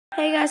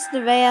Hey guys, it's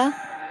Nevaeh.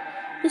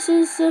 This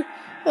is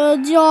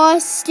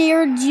Josh,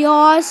 scared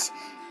Josh.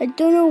 I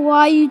don't know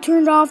why you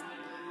turned off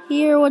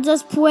here. We'll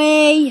just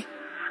play.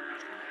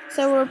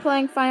 So we're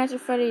playing Five Nights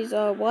at Freddy's,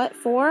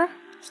 4?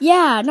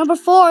 Yeah, number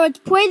 4. Let's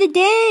play the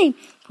game.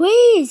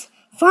 Please.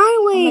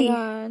 Finally. Oh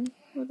my god.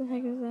 What the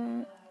heck is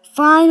that?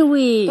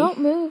 Finally. Don't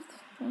move.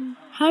 Don't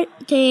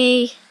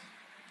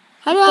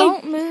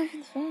move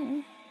the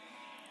phone.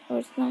 Oh,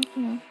 it's not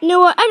gonna. You know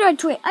what? I don't want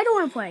to play. I don't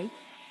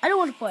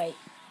want to play.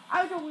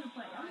 I'm going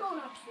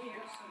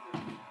upstairs.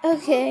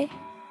 Okay.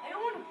 I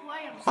don't want to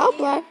play. I'm scared. I'll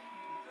play.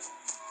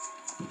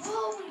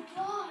 Oh my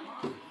god.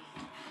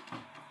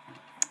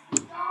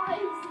 Guys.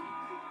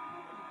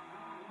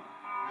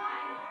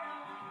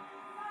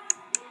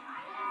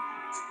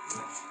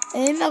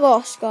 Oh my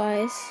gosh,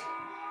 guys.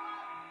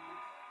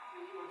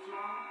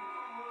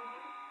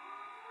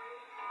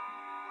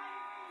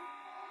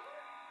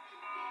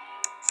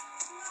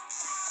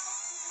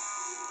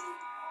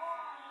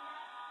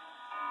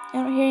 I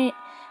don't hear it.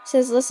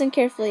 Says listen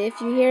carefully.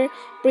 If you hear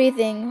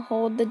breathing,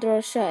 hold the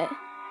door shut.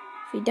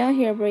 If you don't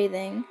hear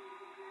breathing,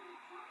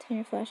 turn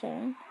your flashlight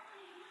on.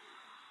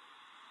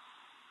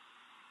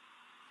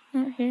 I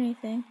don't hear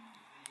anything.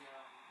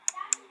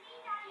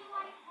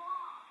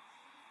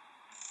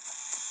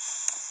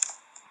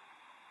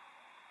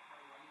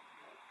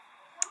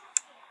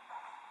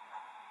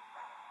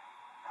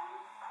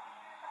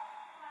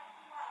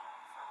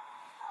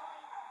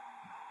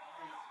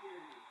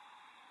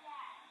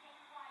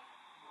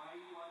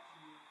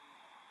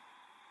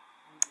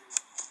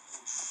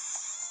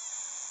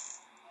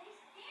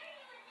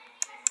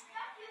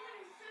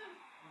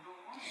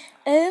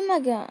 Oh my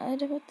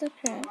god, what the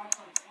crap?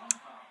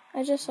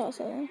 I just saw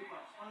something.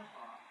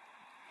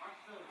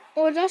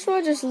 Well,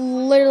 Joshua just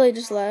literally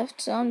just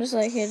left, so I'm just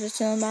like here just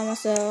chilling by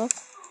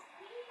myself.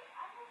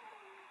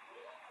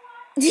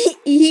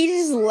 He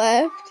just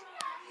left.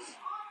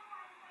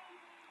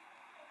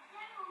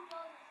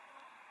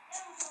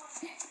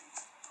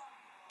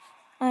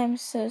 I am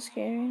so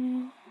scared right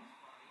now.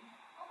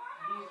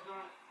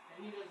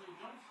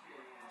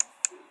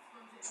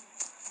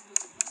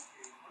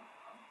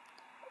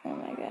 Oh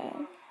my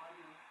god.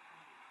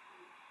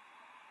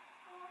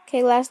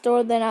 Okay, last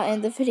door, then I'll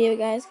end the video,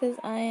 guys, because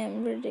I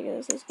am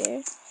ridiculously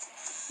scared.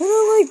 I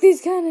don't like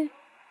these kind of...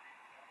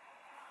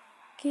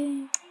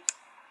 Okay.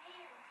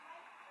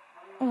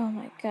 Oh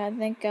my god,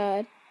 thank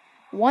god.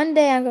 One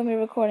day I'm going to be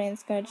recording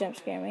it's going to jump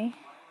scare me.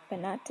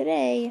 But not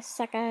today,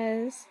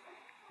 suckers.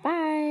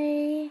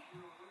 Bye.